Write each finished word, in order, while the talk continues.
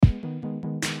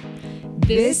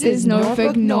This is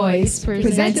Norfolk Noise,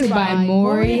 presented by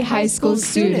Maury High School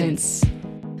students.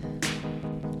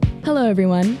 Hello,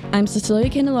 everyone. I'm Cecilia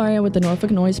Candelaria with the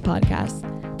Norfolk Noise podcast.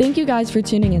 Thank you guys for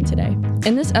tuning in today.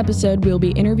 In this episode, we'll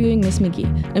be interviewing Miss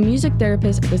McGee, a music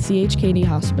therapist at the CHKD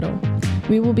Hospital.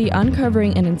 We will be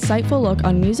uncovering an insightful look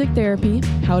on music therapy,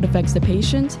 how it affects the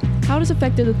patient, how it has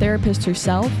affected the therapist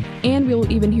herself, and we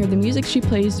will even hear the music she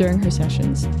plays during her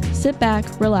sessions. Sit back,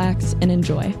 relax, and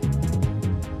enjoy.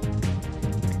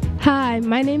 Hi,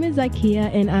 my name is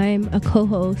Zykia, and I'm a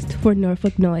co-host for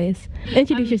Norfolk Noise.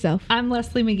 Introduce yourself. I'm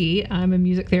Leslie McGee. I'm a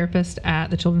music therapist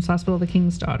at the Children's Hospital of the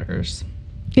King's Daughters.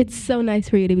 It's so nice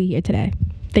for you to be here today.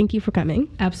 Thank you for coming.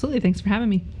 Absolutely. Thanks for having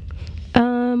me.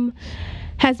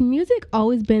 Has music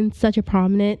always been such a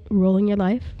prominent role in your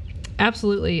life?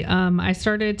 Absolutely. I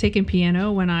started taking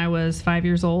piano when I was 5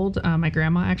 years old. My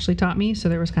grandma actually taught me, so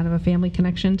there was kind of a family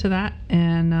connection to that.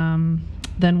 And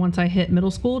then once I hit middle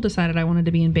school, decided I wanted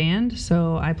to be in band,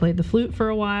 so I played the flute for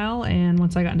a while. And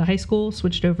once I got into high school,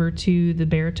 switched over to the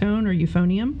baritone or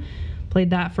euphonium, played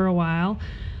that for a while.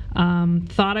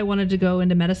 Thought I wanted to go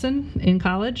into medicine in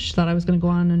college, thought I was going to go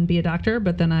on and be a doctor,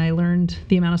 but then I learned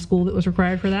the amount of school that was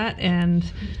required for that and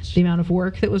the amount of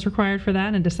work that was required for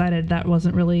that, and decided that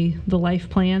wasn't really the life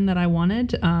plan that I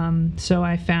wanted. So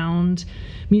I found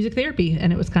music therapy,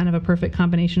 and it was kind of a perfect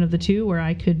combination of the two, where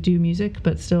I could do music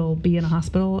but still be in a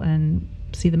hospital and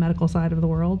see the medical side of the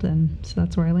world, and so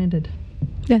that's where I landed.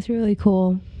 That's really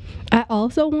cool. I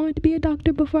also wanted to be a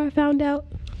doctor before I found out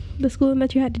the schooling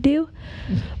that you had to do,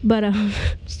 but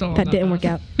that didn't work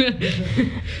out.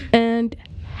 And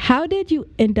how did you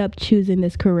end up choosing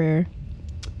this career?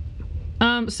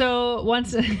 So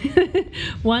once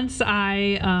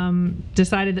I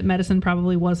decided that medicine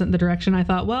probably wasn't the direction, I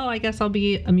thought, well, I guess I'll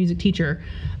be a music teacher,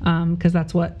 because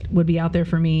that's what would be out there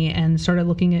for me, and started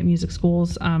looking at music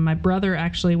schools. My brother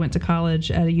actually went to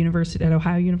college at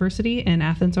Ohio University in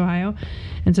Athens, Ohio,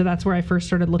 and so that's where I first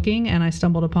started looking, and I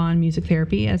stumbled upon music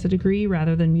therapy as a degree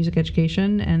rather than music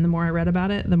education, and the more I read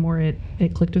about it, the more it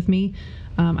clicked with me.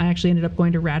 I actually ended up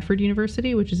going to Radford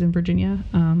University, which is in Virginia.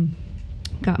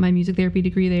 Got my music therapy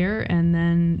degree there, and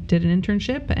then did an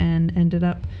internship and ended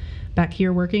up back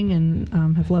here working,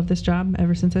 and have loved this job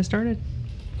ever since I started.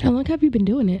 How long have you been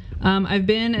doing it? I've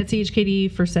been at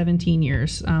CHKD for 17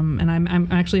 years, and I'm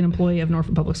actually an employee of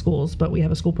Norfolk Public Schools, but we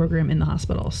have a school program in the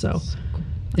hospital. So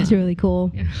that's really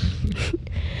cool. Yeah.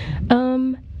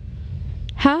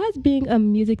 How has being a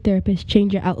music therapist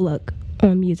changed your outlook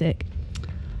on music?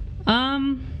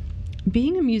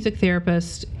 Being a music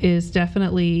therapist is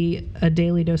definitely a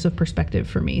daily dose of perspective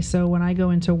for me. So when I go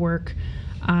into work,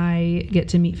 I get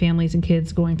to meet families and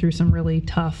kids going through some really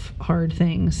tough, hard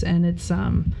things, and it's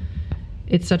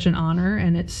such an honor,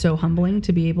 and it's so humbling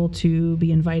to be able to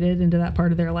be invited into that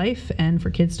part of their life, and for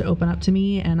kids to open up to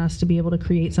me and us to be able to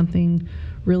create something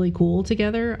really cool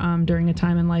together during a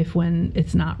time in life when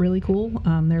it's not really cool.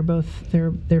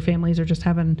 Their families are just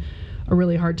having a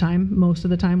really hard time most of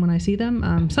the time when I see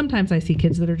them. Sometimes I see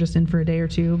kids that are just in for a day or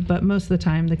two, but most of the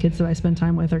time the kids that I spend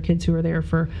time with are kids who are there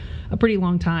for a pretty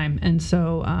long time. And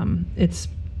so it's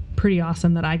pretty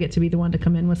awesome that I get to be the one to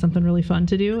come in with something really fun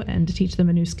to do and to teach them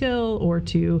a new skill, or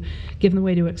to give them a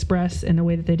way to express in a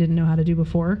way that they didn't know how to do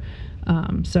before.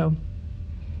 So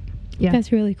yeah.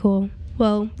 That's really cool.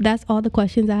 Well, that's all the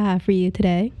questions I have for you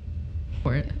today.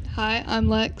 Hi, I'm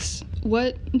Lex.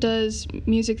 What does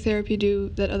music therapy do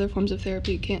that other forms of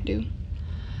therapy can't do?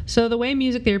 So the way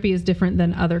music therapy is different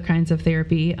than other kinds of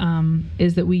therapy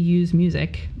is that we use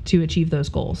music to achieve those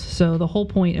goals. So the whole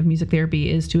point of music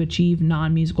therapy is to achieve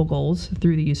non-musical goals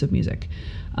through the use of music.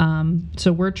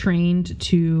 So we're trained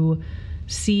to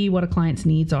see what a client's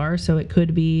needs are. So it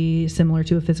could be similar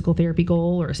to a physical therapy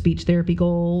goal or a speech therapy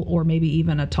goal, or maybe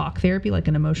even a talk therapy, like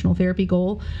an emotional therapy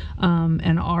goal.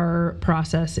 And our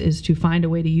process is to find a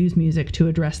way to use music to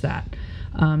address that.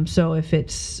 So if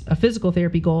it's a physical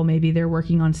therapy goal, maybe they're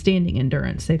working on standing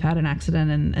endurance. They've had an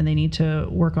accident and they need to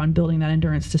work on building that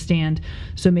endurance to stand.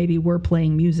 So maybe we're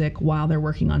playing music while they're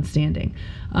working on standing,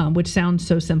 which sounds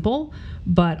so simple,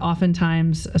 but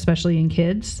oftentimes, especially in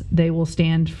kids, they will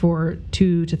stand for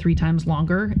 2 to 3 times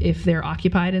longer if they're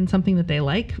occupied in something that they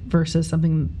like versus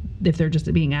something if they're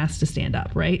just being asked to stand up,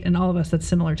 right? And all of us, that's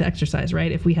similar to exercise,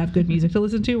 right? If we have good music to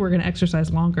listen to, we're going to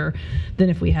exercise longer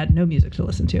than if we had no music to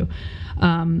listen to.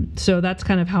 So that's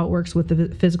kind of how it works with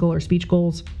the physical or speech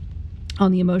goals.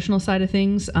 On the emotional side of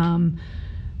things,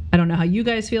 I don't know how you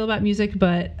guys feel about music,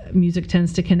 but music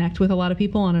tends to connect with a lot of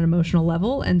people on an emotional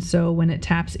level. And so when it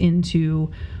taps into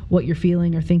what you're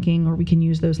feeling or thinking, or we can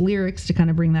use those lyrics to kind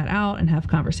of bring that out and have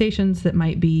conversations that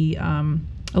might be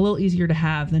a little easier to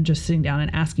have than just sitting down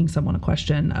and asking someone a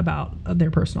question about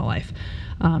their personal life.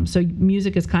 So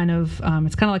music is kind of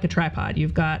like a tripod.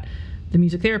 You've got the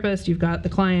music therapist, you've got the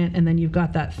client, and then you've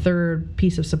got that third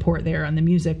piece of support there on the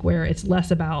music, where it's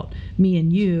less about me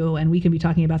and you, and we can be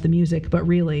talking about the music, but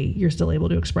really you're still able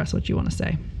to express what you want to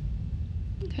say.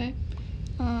 Okay.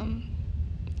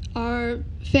 Are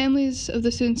families of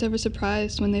the students ever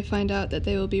surprised when they find out that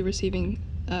they will be receiving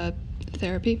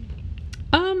therapy?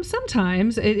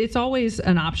 Sometimes it's always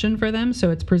an option for them,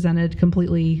 so it's presented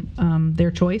completely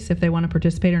their choice if they want to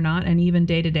participate or not, and even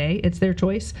day to day, it's their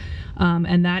choice,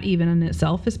 and that even in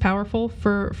itself is powerful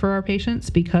for our patients,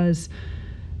 because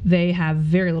they have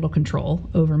very little control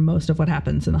over most of what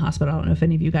happens in the hospital. I don't know if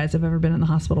any of you guys have ever been in the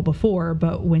hospital before,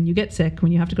 but when you get sick,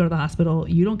 when you have to go to the hospital,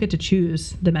 you don't get to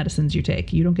choose the medicines you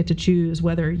take. You don't get to choose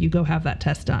whether you go have that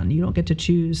test done. You don't get to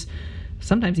choose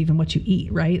sometimes even what you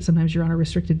eat, right? Sometimes you're on a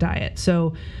restricted diet.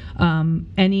 So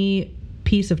any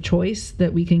piece of choice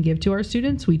that we can give to our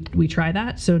students, we try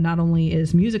that. So not only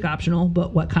is music optional,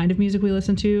 but what kind of music we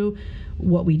listen to,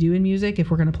 what we do in music,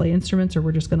 if we're going to play instruments, or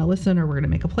we're just going to listen, or we're going to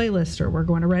make a playlist, or we're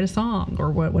going to write a song,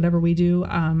 or whatever we do.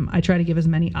 I try to give as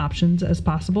many options as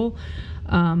possible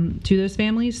to those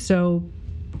families. So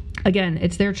again,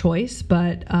 it's their choice,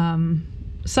 but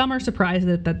some are surprised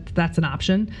that that's an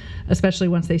option, especially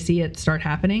once they see it start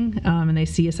happening, and they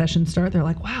see a session start. They're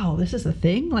like, wow, this is a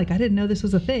thing? Like, I didn't know this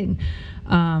was a thing.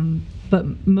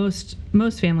 But most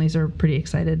families are pretty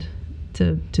excited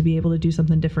to be able to do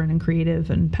something different and creative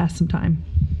and pass some time.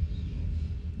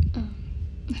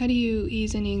 How do you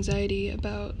ease any anxiety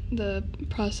about the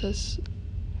process?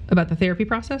 About the therapy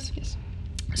process? Yes.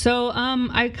 So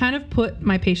I kind of put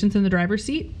my patients in the driver's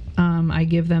seat. I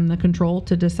give them the control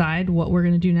to decide what we're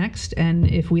going to do next. And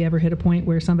if we ever hit a point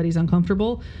where somebody's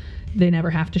uncomfortable, they never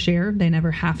have to share. They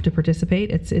never have to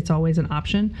participate. It's always an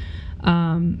option.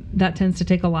 That tends to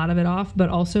take a lot of it off, but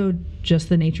also just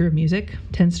the nature of music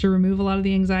tends to remove a lot of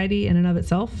the anxiety in and of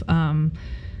itself.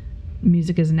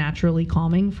 Music is naturally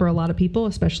calming for a lot of people,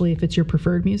 especially if it's your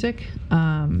preferred music.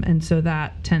 And so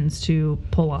that tends to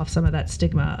pull off some of that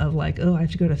stigma of like, oh, I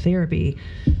have to go to therapy,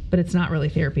 but it's not really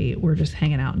therapy. We're just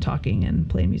hanging out and talking and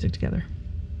playing music together.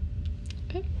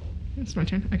 Okay. It's my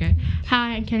turn. Okay.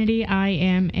 Hi, I'm Kennedy. I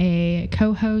am a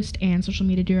co-host and social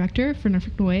media director for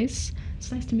Norfolk Noise.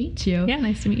 It's nice to meet you. Yeah,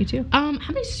 nice to meet you too. How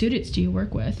many students do you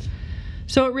work with?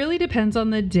 So it really depends on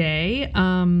the day.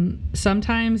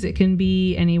 Sometimes it can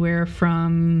be anywhere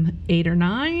from 8 or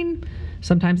 9.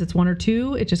 Sometimes it's 1 or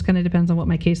 2. It just kind of depends on what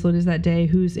my caseload is that day,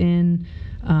 who's in.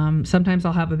 Sometimes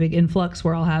I'll have a big influx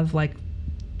where I'll have like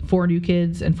 4 new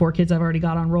kids and 4 kids I've already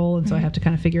got on roll, and so I have to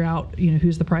kind of figure out,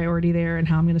 who's the priority there and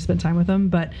how I'm going to spend time with them.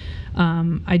 But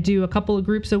I do a couple of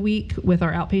groups a week with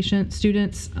our outpatient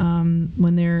students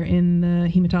when they're in the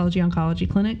hematology oncology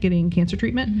clinic getting cancer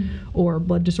treatment or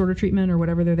blood disorder treatment or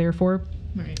whatever they're there for.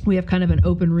 Right. We have kind of an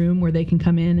open room where they can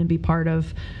come in and be part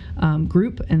of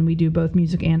group, and we do both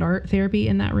music and art therapy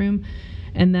in that room.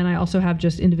 And then I also have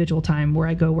just individual time where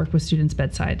I go work with students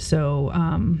bedside. So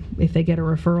if they get a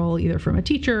referral either from a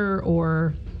teacher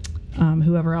or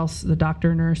whoever else, the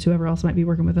doctor, nurse, whoever else might be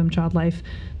working with them, Child Life,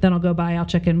 then I'll go by, I'll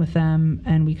check in with them,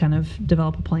 and we kind of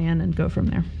develop a plan and go from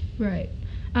there. Right.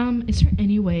 Is there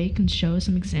any way you can show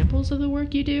some examples of the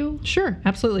work you do? Sure,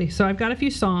 absolutely. So I've got a few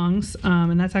songs,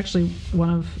 and that's actually one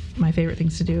of my favorite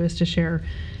things to do is to share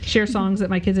songs that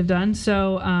my kids have done.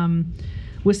 So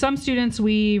with some students,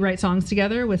 we write songs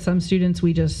together. With some students,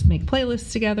 we just make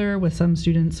playlists together. With some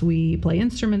students, we play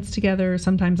instruments together.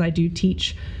 Sometimes I do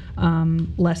teach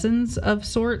lessons of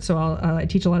sorts. So I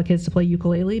teach a lot of kids to play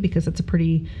ukulele because it's a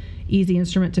pretty easy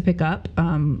instrument to pick up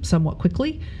somewhat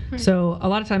quickly. Right. So a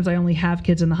lot of times I only have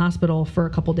kids in the hospital for a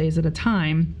couple days at a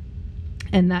time.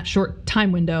 And that short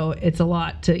time window, it's a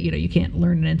lot to, you can't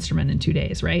learn an instrument in 2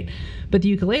 days, right? But the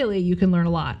ukulele, you can learn a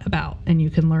lot about, and you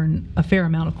can learn a fair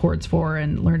amount of chords for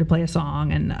and learn to play a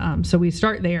song. And so we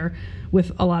start there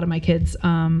with a lot of my kids,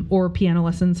 or piano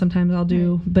lessons sometimes I'll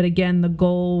do. Right. But again, the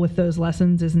goal with those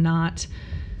lessons is not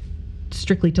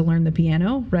strictly to learn the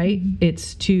piano, right? Mm-hmm.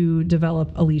 It's to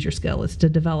develop a leisure skill. It's to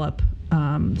develop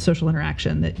social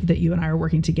interaction that you and I are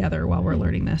working together while we're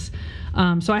learning this.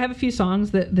 So I have a few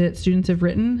songs that students have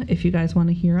written. If you guys want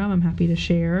to hear them, I'm happy to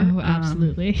share. Oh,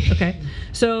 absolutely. Okay.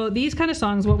 So these kind of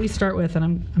songs, what we start with,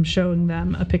 and I'm showing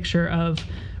them a picture of,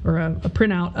 or a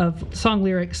printout of song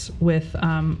lyrics with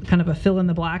kind of a fill in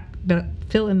the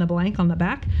blank on the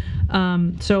back.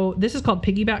 So this is called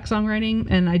piggyback songwriting,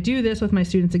 and I do this with my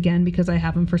students again because I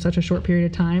have them for such a short period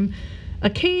of time.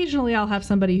 Occasionally I'll have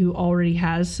somebody who already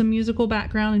has some musical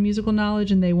background and musical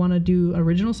knowledge and they want to do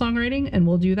original songwriting, and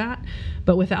we'll do that.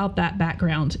 But without that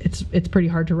background, it's pretty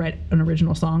hard to write an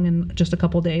original song in just a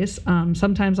couple days.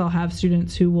 Sometimes I'll have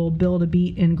students who will build a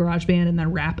beat in GarageBand and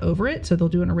then rap over it, so they'll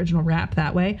do an original rap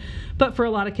that way. But for a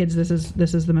lot of kids, this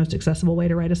is the most accessible way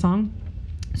to write a song.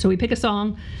 So we pick a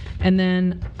song, and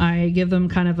then I give them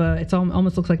kind of it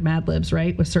almost looks like Mad Libs,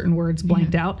 right? With certain words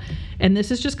blanked out. And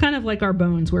this is just kind of like our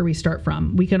bones where we start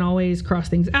from. We can always cross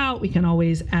things out. We can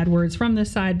always add words from this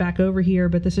side back over here,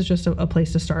 but this is just a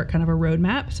place to start, kind of a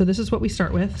roadmap. So this is what we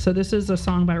start with. So this is a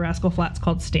song by Rascal Flatts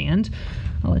called Stand.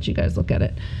 I'll let you guys look at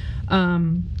it.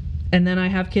 And then I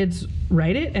have kids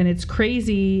write it, and it's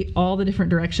crazy all the different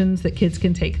directions that kids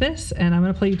can take this. And I'm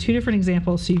going to play you 2 different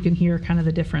examples so you can hear kind of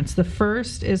the difference. The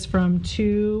first is from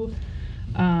 2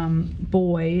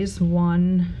 boys.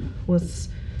 One was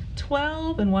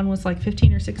 12 and one was like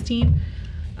 15 or 16.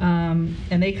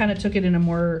 And they kind of took it in a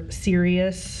more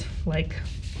serious, like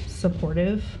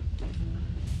supportive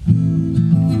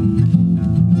tone.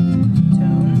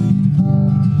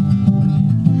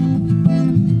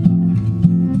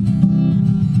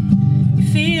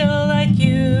 Feel like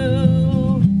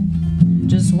you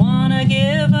just wanna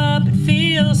give up. It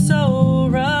feels so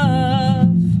rough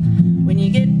when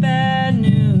you get bad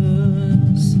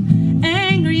news.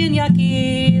 Angry and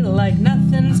yucky, like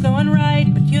nothing's going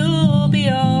right, but you'll be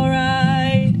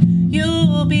alright.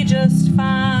 You'll be just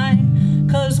fine.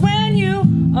 'Cause when you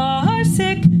are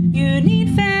sick, you need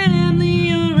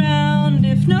family around.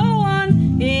 If no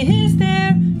one is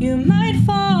there, you might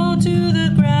fall to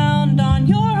the ground on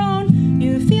your own.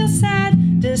 You feel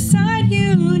sad, decide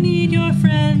you need your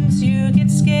friends. You get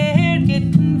scared,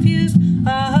 get confused,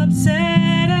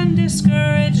 upset and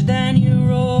discouraged. Then you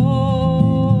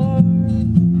roar,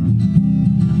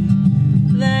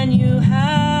 then you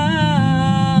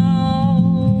howl.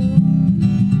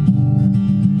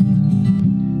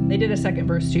 They did a second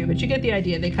verse too, but you get the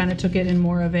idea. They kind of took it in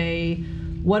more of a,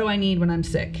 what do I need when I'm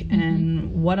sick,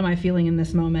 and what am I feeling in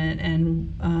this moment?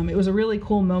 And it was a really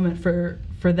cool moment for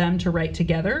them to write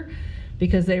together,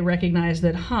 because they recognized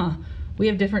that, we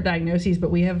have different diagnoses,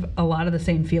 but we have a lot of the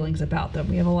same feelings about them.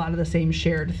 We have a lot of the same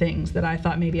shared things that I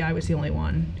thought maybe I was the only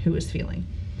one who was feeling.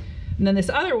 And then this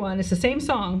other one, it's the same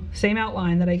song, same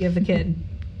outline that I give the kid.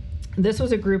 This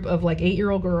was a group of like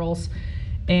 8-year-old girls,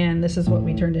 and this is what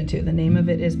we turned into. The name of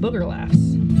it is Booger Laughs.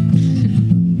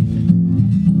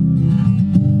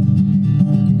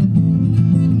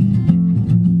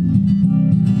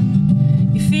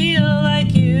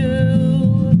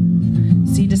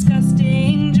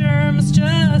 Disgusting germs,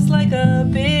 just like a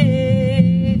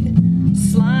big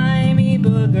slimy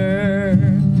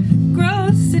booger,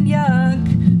 gross and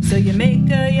yuck. So you make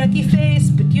a yucky face,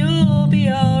 but you'll be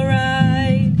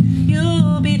alright.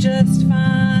 You'll be just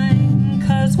fine.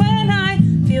 'Cause when I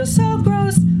feel so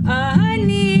gross, I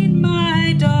need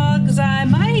my dogs. I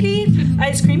might eat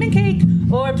ice cream and cake,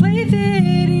 or play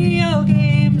video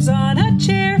games on a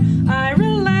chair. I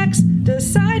relax,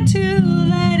 decide to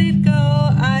let it go.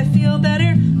 I feel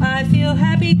better, I feel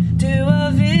happy, do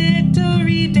a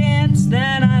victory dance,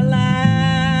 then I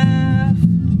laugh,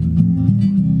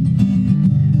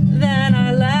 then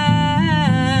I laugh.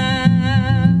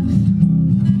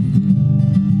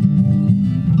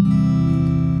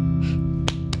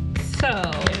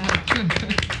 So,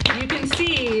 you can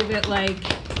see that like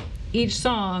each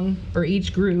song or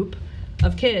each group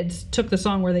of kids took the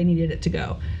song where they needed it to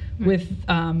go. With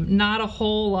not a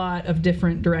whole lot of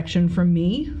different direction from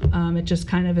me. It just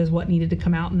kind of is what needed to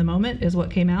come out in the moment is what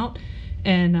came out.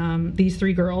 And these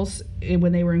 3 girls,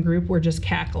 when they were in group, were just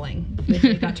cackling.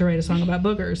 They got to write a song about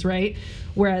boogers, right?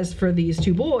 Whereas for these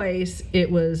 2 boys,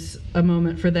 it was a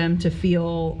moment for them to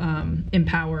feel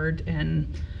empowered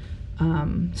and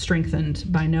strengthened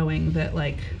by knowing that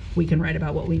like we can write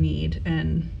about what we need,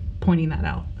 and pointing that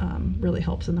out really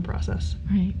helps in the process.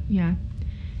 Right, yeah.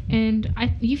 And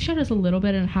you've showed us a little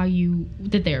bit on how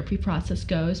the therapy process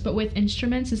goes, but with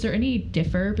instruments, is there any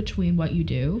differ between what you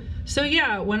do? So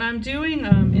yeah, when I'm doing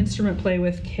instrument play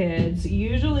with kids,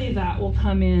 usually that will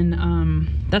come in,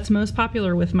 that's most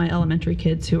popular with my elementary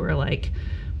kids who are like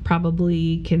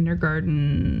probably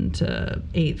kindergarten to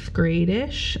 8th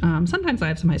grade-ish. Sometimes I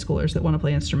have some high schoolers that want to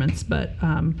play instruments, but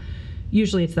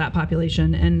usually it's that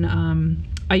population. And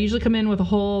I usually come in with a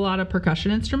whole lot of percussion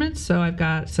instruments. So I've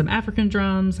got some African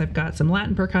drums, I've got some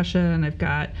Latin percussion, I've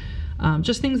got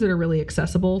just things that are really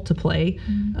accessible to play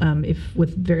if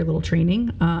with very little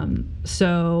training.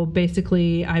 So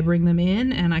basically I bring them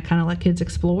in and I kind of let kids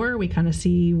explore. We kind of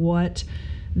see what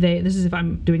this is if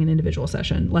I'm doing an individual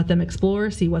session, let them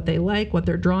explore, see what they like, what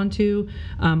they're drawn to.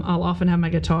 I'll often have my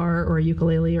guitar or a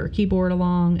ukulele or a keyboard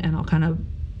along, and I'll kind of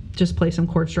just play some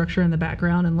chord structure in the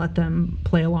background and let them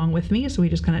play along with me. So we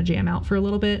just kind of jam out for a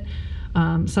little bit.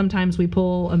 Sometimes we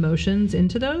pull emotions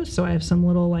into those. So I have some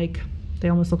little, like, they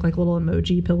almost look like little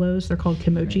emoji pillows. They're called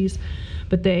kimojis,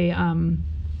 but they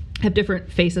have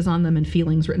different faces on them and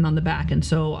feelings written on the back. And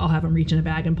so I'll have them reach in a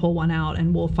bag and pull one out,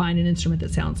 and we'll find an instrument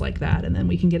that sounds like that. And then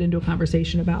we can get into a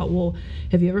conversation about, well,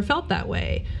 have you ever felt that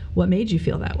way? What made you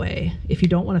feel that way? If you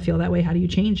don't want to feel that way, how do you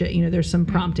change it? You know, there's some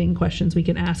prompting questions we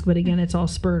can ask, but again, it's all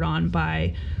spurred on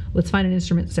by, let's find an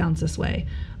instrument that sounds this way.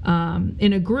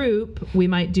 In a group, we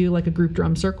might do like a group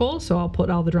drum circle. So I'll put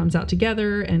all the drums out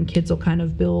together, and kids will kind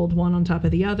of build one on top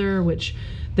of the other, which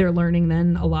they're learning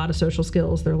then a lot of social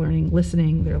skills. They're learning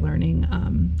listening. They're learning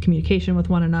communication with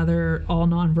one another, all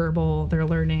nonverbal. They're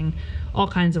learning all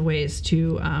kinds of ways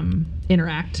to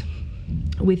interact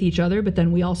with each other. But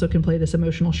then we also can play this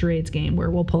emotional charades game where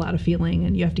we'll pull out a feeling,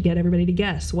 and you have to get everybody to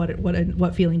guess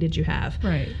what feeling did you have.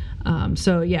 Right.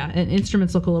 So yeah, and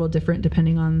instruments look a little different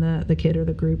depending on the kid or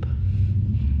the group.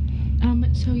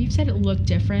 So you've said it looked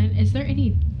different. Is there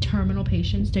any terminal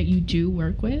patients that you do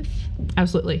work with?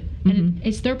 Absolutely. And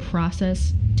is their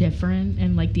process different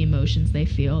and like the emotions they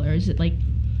feel, or is it like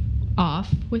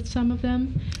off with some of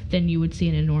them than you would see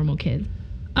in a normal kid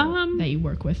that you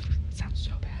work with? It sounds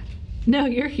so bad. No,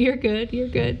 you're good. You're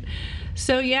good.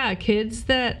 So yeah, kids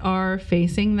that are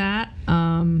facing that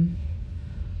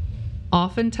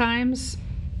oftentimes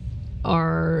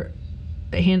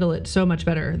handle it so much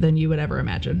better than you would ever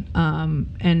imagine,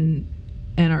 and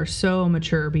are so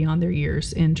mature beyond their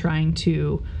years in trying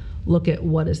to look at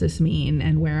what does this mean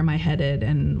and where am I headed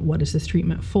and what is this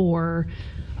treatment for.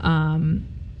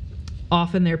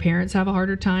 Often their parents have a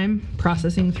harder time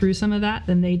processing through some of that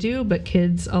than they do, but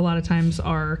kids a lot of times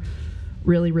are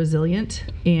really resilient,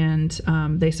 and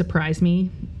they surprise me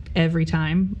every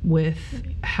time with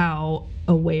how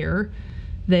aware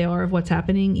they are of what's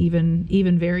happening,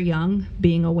 even very young,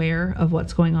 being aware of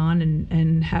what's going on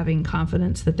and having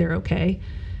confidence that they're okay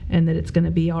and that it's going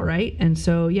to be all right. And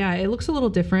so, yeah, it looks a little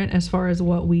different as far as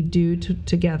what we do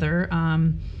together.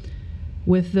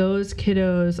 With those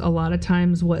kiddos, a lot of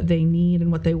times what they need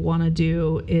and what they want to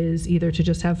do is either to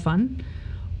just have fun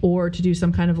or to do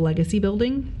some kind of legacy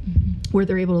building where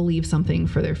they're able to leave something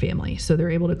for their family. So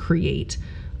they're able to create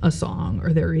a song,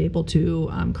 or they're able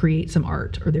to create some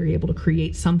art, or they're able to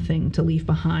create something to leave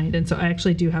behind. And so I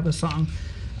actually do have a song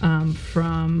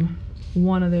from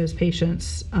one of those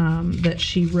patients that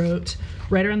she wrote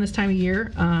right around this time of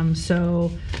year.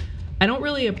 So I don't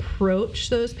really approach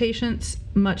those patients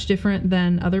much different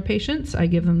than other patients. I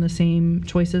give them the same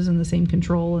choices and the same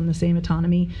control and the same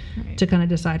autonomy to kind of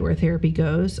decide where therapy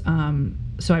goes.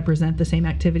 So I present the same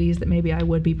activities that maybe I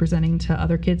would be presenting to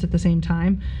other kids at the same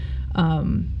time.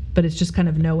 But it's just kind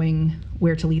of knowing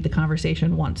where to lead the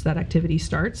conversation once that activity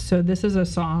starts. So this is a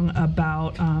song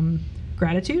about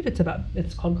gratitude.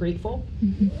 It's called Grateful.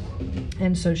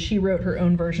 And so she wrote her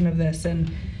own version of this,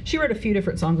 and she wrote a few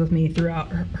different songs with me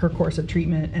throughout her course of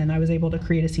treatment, and I was able to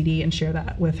create a CD and share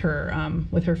that with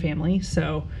her family.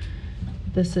 So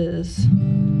this is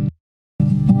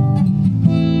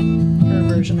her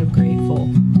version of Grateful.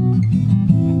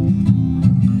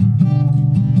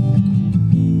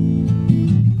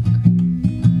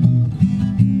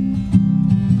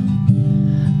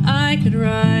 I could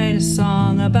write a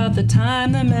song about the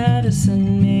time the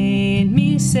medicine made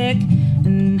me sick,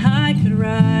 and I could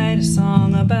write a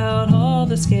song about all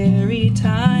the scary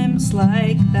times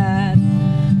like that.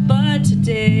 But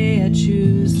today I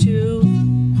choose to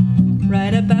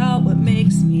write about what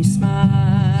makes me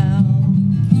smile.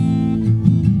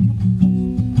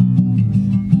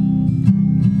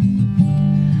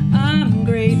 I'm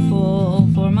grateful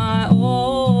for my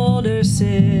older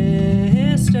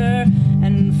sister,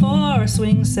 and for a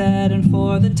swing set, and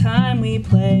for the time we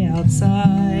play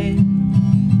outside.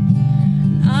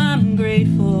 And I'm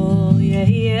grateful,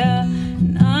 yeah,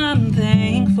 and I'm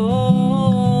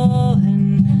thankful,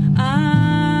 and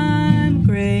I'm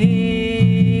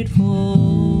grateful.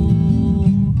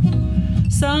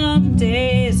 Some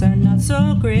days are not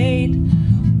so great,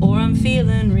 or I'm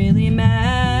feeling really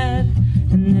mad,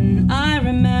 and then I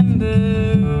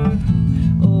remember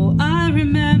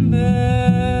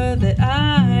that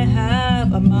I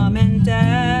have a mom and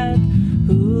dad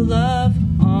who love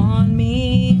on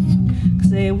me, 'cause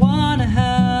they want to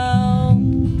help,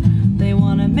 they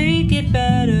want to make it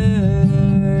better,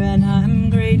 and I'm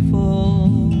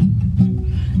grateful,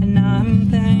 and I'm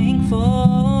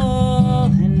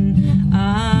thankful, and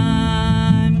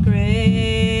I'm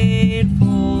grateful.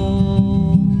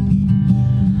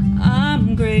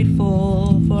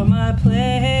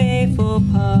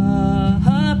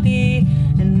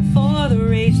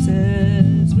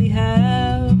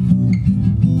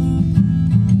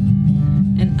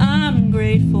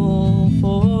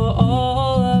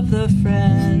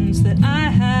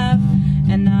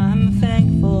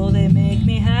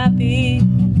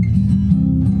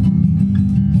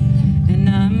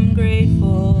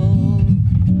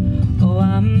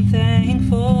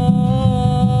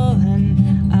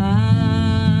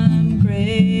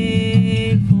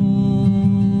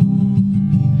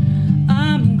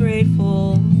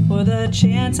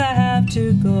 chance I have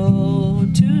to go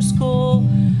to school,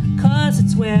 'cause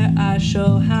it's where I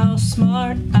show how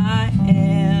smart I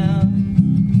am.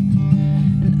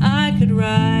 And I could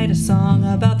write a song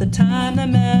about the time the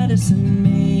medicine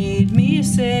made me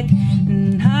sick,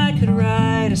 and I could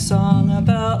write a song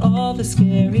about all the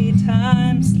scary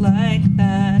times like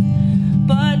that.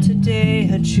 But today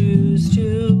I choose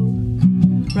to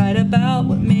write about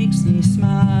what makes me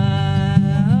smile.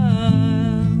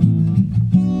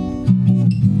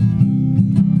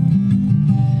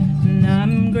 And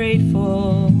I'm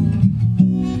grateful,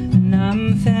 and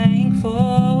I'm thankful,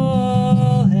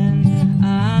 and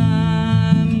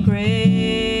I'm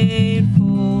grateful.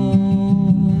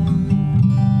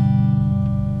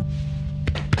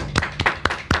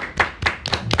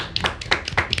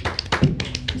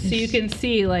 So you can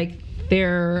see, like,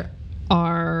 there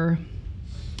are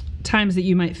times that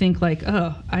you might think like,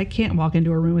 oh, I can't walk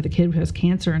into a room with a kid who has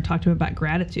cancer and talk to him about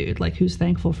gratitude. Like, who's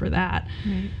thankful for that?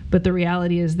 Right. But the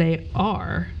reality is they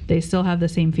still have the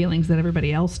same feelings that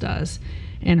everybody else does.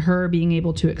 And her being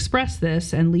able to express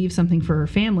this and leave something for her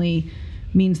family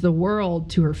means the world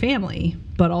to her family,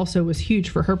 but also was huge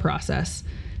for her process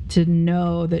to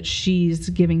know that she's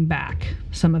giving back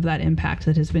some of that impact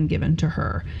that has been given to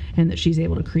her, and that she's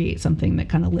able to create something that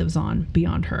kind of lives on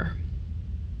beyond her.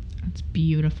 It's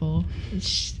beautiful.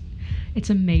 It's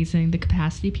amazing the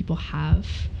capacity people have,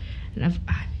 and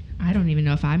I don't even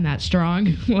know if I'm that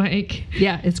strong. Like,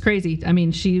 yeah, it's crazy. I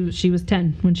mean, she was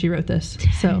 10 when she wrote this.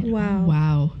 10. So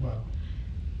wow,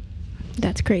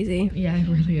 that's crazy. Yeah, it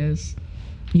really is.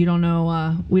 You don't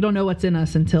know. We don't know what's in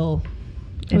us until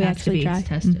we actually try.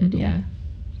 Tested. Mm-hmm. Yeah.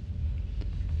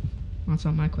 That's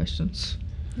all my questions.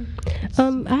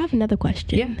 I have another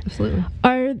question. Yeah, absolutely.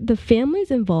 Are the families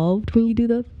involved when you do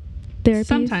the therapies?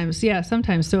 Sometimes, yeah,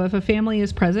 sometimes. So if a family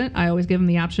is present, I always give them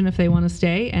the option if they want to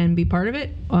stay and be part of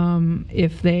it. I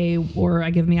give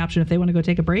them the option if they want to go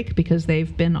take a break because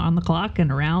they've been on the clock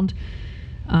and around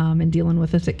and dealing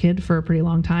with a sick kid for a pretty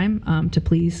long time, to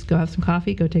please go have some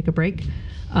coffee, go take a break.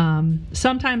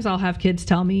 Sometimes I'll have kids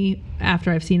tell me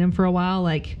after I've seen them for a while,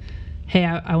 like, hey,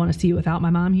 I want to see you without my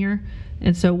mom here.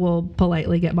 And so we'll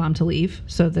politely get mom to leave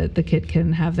so that the kid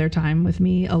can have their time with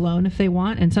me alone if they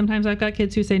want. And sometimes I've got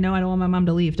kids who say, no, I don't want my mom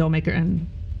to leave. Don't make her. And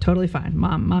totally fine.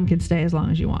 Mom can stay as long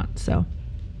as you want. So.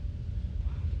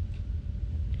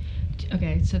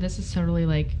 Okay, so this is totally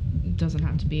like, doesn't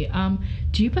have to be.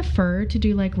 Do you prefer to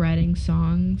do like writing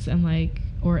songs and like,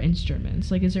 or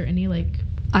instruments? Like, is there any like...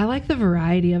 I like the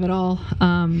variety of it all.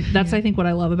 That's, I think, what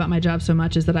I love about my job so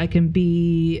much is that I can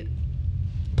be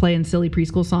playing silly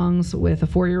preschool songs with a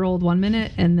 4-year-old 1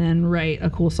 minute, and then write a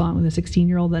cool song with a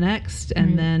 16-year-old the next,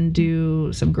 and then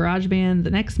do some garage band the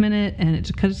next minute, and it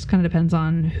just kind of depends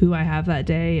on who I have that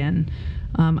day. And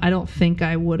I don't think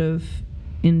I would have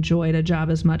enjoyed a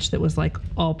job as much that was like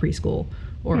all preschool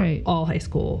or all high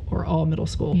school or all middle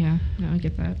school. Yeah, no, I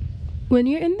get that. When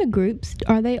you're in the groups,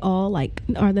 are they all like,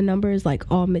 are the numbers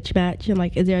like all mismatched? And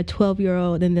like, is there a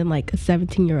 12-year-old and then like a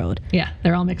 17-year-old? Yeah,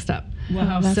 they're all mixed up.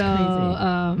 Wow, that's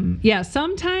crazy. Yeah,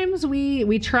 sometimes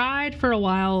we tried for a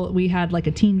while. We had like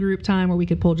a teen group time where we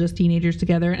could pull just teenagers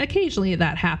together, and occasionally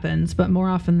that happens, but more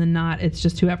often than not, it's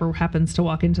just whoever happens to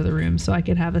walk into the room. So I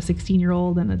could have a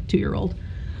 16-year-old and a 2-year-old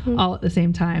all at the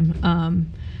same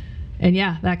time. And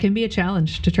yeah, that can be a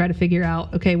challenge to try to figure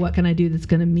out, okay, what can I do that's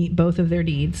going to meet both of their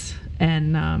needs?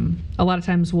 And a lot of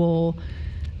times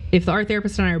if the art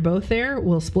therapist and I are both there,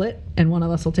 we'll split, and one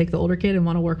of us will take the older kid and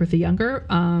want to work with the younger.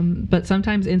 But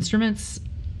sometimes instruments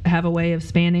have a way of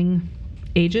spanning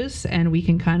ages, and we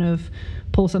can kind of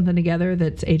pull something together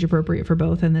that's age appropriate for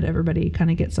both, and that everybody kind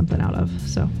of gets something out of.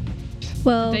 So,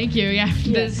 well, thank you. Yeah,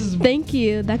 thank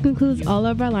you. That concludes all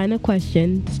of our line of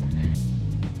questions.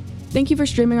 Thank you for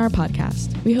streaming our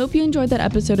podcast. We hope you enjoyed that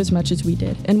episode as much as we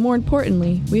did, and more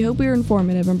importantly, we hope we were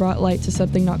informative and brought light to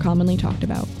something not commonly talked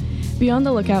about. Be on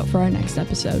the lookout for our next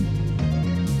episode.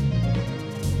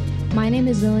 My name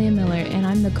is Lillian Miller, and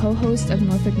I'm the co-host of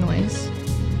Norfolk Noise.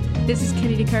 This is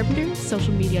Kennedy Carpenter,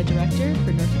 social media director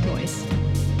for Norfolk Noise.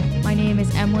 My name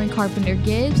is Emily Carpenter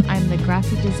Gibbs. I'm the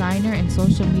graphic designer and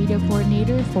social media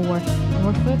coordinator for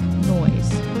Norfolk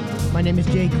Noise. My name is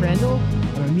Jay Crandall.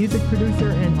 I'm a music producer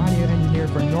and audio engineer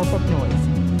for Norfolk Noise.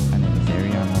 My name is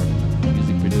Ariane Harvey,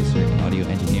 music producer and audio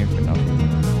engineer for Norfolk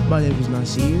Noise. My name is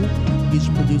Nasir,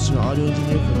 music producer and audio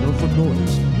engineer for Norfolk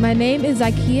Noise. My name is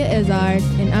Zakia Izard,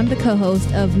 and I'm the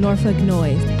co-host of Norfolk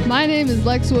Noise. My name is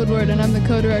Lex Woodward, and I'm the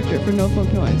co-director for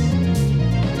Norfolk Noise.